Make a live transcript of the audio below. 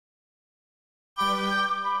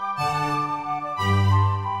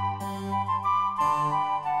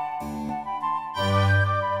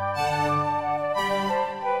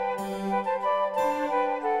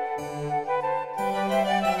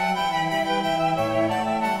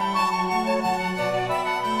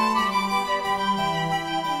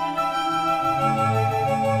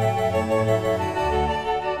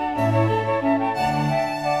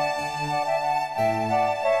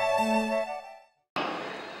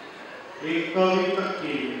एक कविता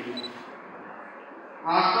केली।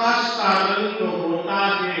 आकाश का रंग होता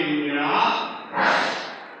है नीला,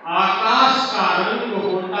 आकाश का रंग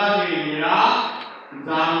होता है नीला,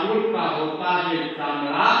 जांबूल का होता है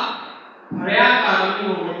जांभळा, फळ्या का रंग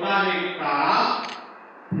होता है काळा,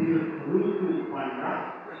 फिर फूल तू पांढरा।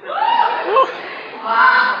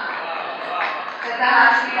 वाह, त्याचा हा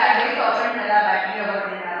स्किल आहे तो आपण त्याला बॅटरी अवॉर्ड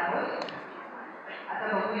देणार आहोत।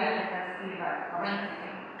 आता बघूया त्याचा स्किल आपण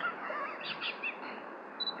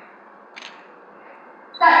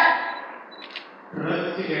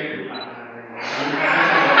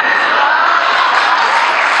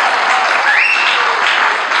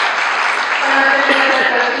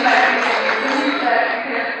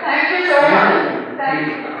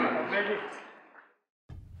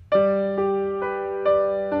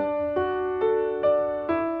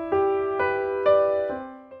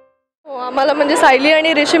आम्हाला म्हणजे सायली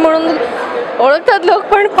आणि ऋषी म्हणून ओळखतात लोक,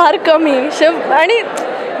 पण फार कमी शिव, आणि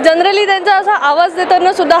जनरली त्यांचा असा आवाज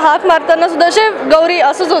देताना सुद्धा, हात मारताना सुद्धा शिव गौरी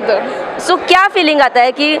असंच होतं। सो क्या फीलिंग आता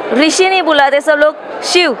है कि ऋषि नहीं बुलाते सब लोग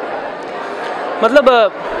शिव? मतलब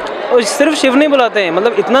सिर्फ शिव नहीं बुलाते हैं,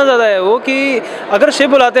 मतलब इतना ज़्यादा है वो कि अगर शिव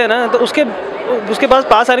बुलाते हैं ना तो उसके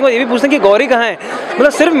पास आने के बाद ये भी पूछते हैं कि गौरी कहाँ है।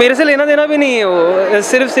 मतलब सिर्फ मेरे से लेना देना भी नहीं है वो,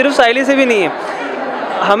 सिर्फ सायली से भी नहीं है।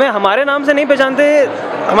 हमें हमारे नाम से नहीं पहचानते,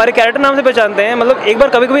 हमारे कैरेक्टर नाम से पहचानते हैं। मतलब एक बार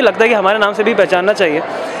कभी कभी लगता है कि हमारे नाम से भी पहचानना चाहिए,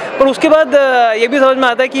 पर उसके बाद ये भी समझ में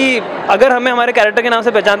आता है कि अगर हमें हमारे कैरेक्टर के नाम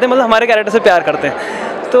से पहचानते हैं मतलब हमारे कैरेक्टर से प्यार करते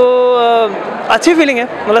हैं। तो अच्छी फीलिंग है,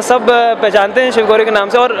 मतलब सब पहचानते हैं शिव गौरी के नाम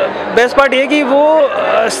से। और बेस्ट पार्ट ये कि वो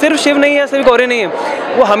सिर्फ शिव नहीं है, सिर्फ गौरी नहीं है,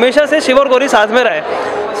 वो हमेशा से शिव और गौरी साथ में रहे।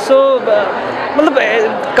 सो मतलब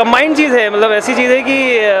कंबाइंड चीज़ है, मतलब ऐसी चीज़ है कि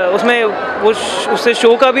उसमें वो उससे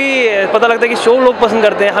शो का भी पता लगता है कि शो लोग पसंद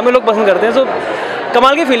करते हैं, हमें लोग पसंद करते हैं। सो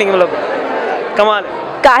कमाल की फीलिंग है, मतलब कमाल।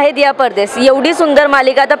 काहे दिया परदेस एवढी सुंदर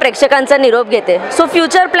मालिका आता प्रेक्षकांचा निरोप घेते। सो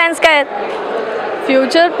फ्युचर प्लॅन्स काय आहेत?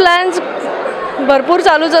 फ्युचर प्लॅन्स भरपूर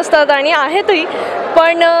चालूच असतात आणि आहेतही,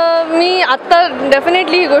 पण मी आत्ता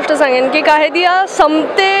डेफिनेटली ही गोष्ट सांगेन की काहे दिया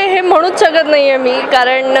संपते हे म्हणूच शकत नाही आहे मी,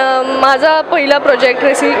 कारण माझा पहिला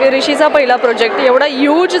प्रोजेक्ट ऋषीचा पहिला प्रोजेक्ट एवढा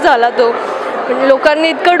ह्यूज झाला, तो लोकांनी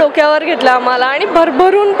इतकं डोक्यावर घेतलं आम्हाला आणि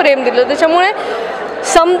भरभरून प्रेम दिलं, त्याच्यामुळे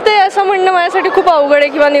संपते असं म्हणणं माझ्यासाठी खूप अवघड आहे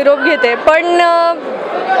किंवा निरोप घेते। पण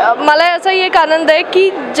मला याचाही एक आनंद आहे की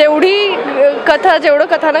जेवढं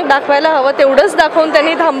कथानक दाखवायला हवं तेवढंच दाखवून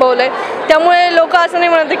त्यांनी थांबवलं आहे, त्यामुळे लोक असं नाही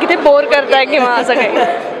म्हणत की ते बोर करताय किंवा असं काही।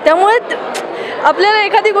 त्यामुळे आपल्याला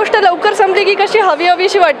एखादी गोष्ट लवकर संपली की कशी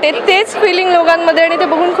हवीशी वाटते, तेच फिलिंग लोकांमध्ये, आणि ते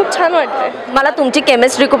बघून खूप छान वाटतंय। मला तुमची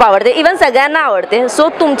केमिस्ट्री खूप आवडते, इवन सगळ्यांना आवडते। सो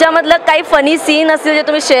तुमच्यामधलं काही फनी सीन असतील जे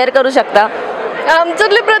तुम्ही शेअर करू शकता?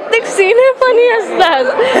 आमच्यातले प्रत्येक सीन हे फनी असतात,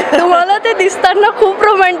 तुम्हाला ते दिसताना खूप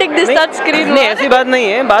रोमांटिक दिसतात स्क्रीन। नहीं, ऐसी बात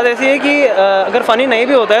नहीं है। बात ऐसी है कि अगर फनी नहीं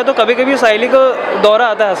भी होता है तो कभी कभी सायली को दौरा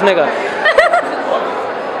आता है हंसने का।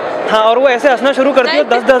 हाँ, और वो ऐसे हंसना शुरू करती है,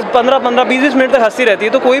 10-10, 15-15, 20-20 मिनट तक हंसती रहती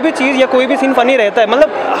है। तो कोई भी चीज़ या कोई भी सीन फनी रहता है, मतलब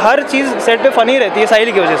हर चीज़ सेट पे फनी रहती है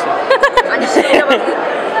सायली की वजह से।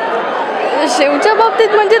 शिवच्या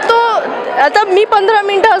बाबतीत म्हणजे तो आता मी 15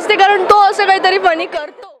 मिनिटं हसते कारण तो असं काहीतरी फनी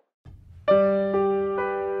करतो।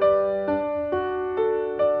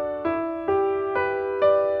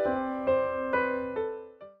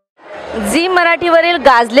 झी मराठीवरील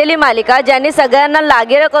गाजलेली मालिका ज्यांनी सगळ्यांना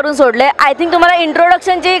लागेल करून सोडले। आय थिंक तुम्हाला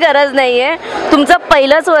इंट्रोडक्शनची गरज नाही आहे, तुमचं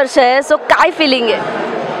पहिलंच वर्ष आहे। सो काय फिलिंग आहे?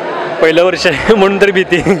 पहिलं वर्ष आहे म्हणून तरी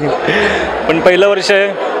भीती, पण पहिलं वर्ष आहे,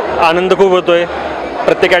 आनंद खूप होतोय।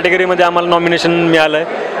 प्रत्येक कॅटेगरीमध्ये आम्हाला नॉमिनेशन मिळालं आहे,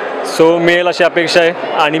 सो मिळेल अशी अपेक्षा आहे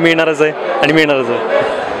आणि मिळणारच आहे।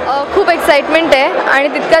 खूप एक्साइटमेंट आहे आणि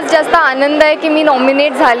तितकाच जास्त आनंद आहे की मी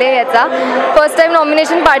नॉमिनेट झाले, याचा first time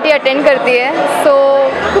nomination party attend करते आहे, सो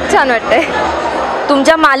खूप छान वाटतंय।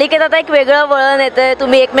 तुमच्या मालिकेत आता एक वेगळं वळण येतंय,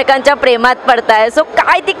 तुम्ही एकमेकांच्या प्रेमात पडताय। सो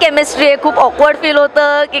काय ती केमिस्ट्री आहे? खूप ऑकवर्ड फील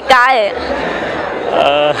होतं की काय आहे?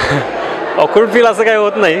 ऑकवर्ड फील असं काही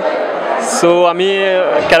होत नाही, सो आम्ही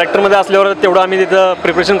कॅरेक्टरमध्ये असल्यावर तेवढं आम्ही तिथं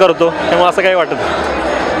प्रिपरेशन करतो, त्यामुळे असं काही वाटत नाही।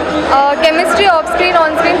 Chemistry of screen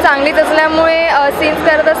on screen चांगलीच असल्यामुळे सीन्स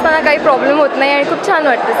करत असताना काही प्रॉब्लेम होत नाही आणि खूप छान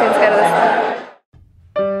वाटतं सीन्स करत असताना।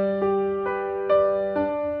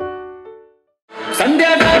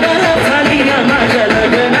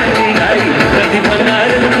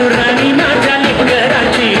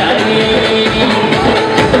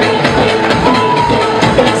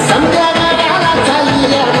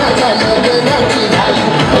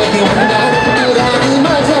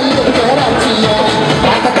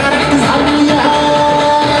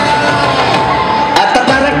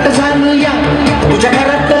 तुझ्या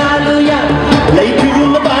घरात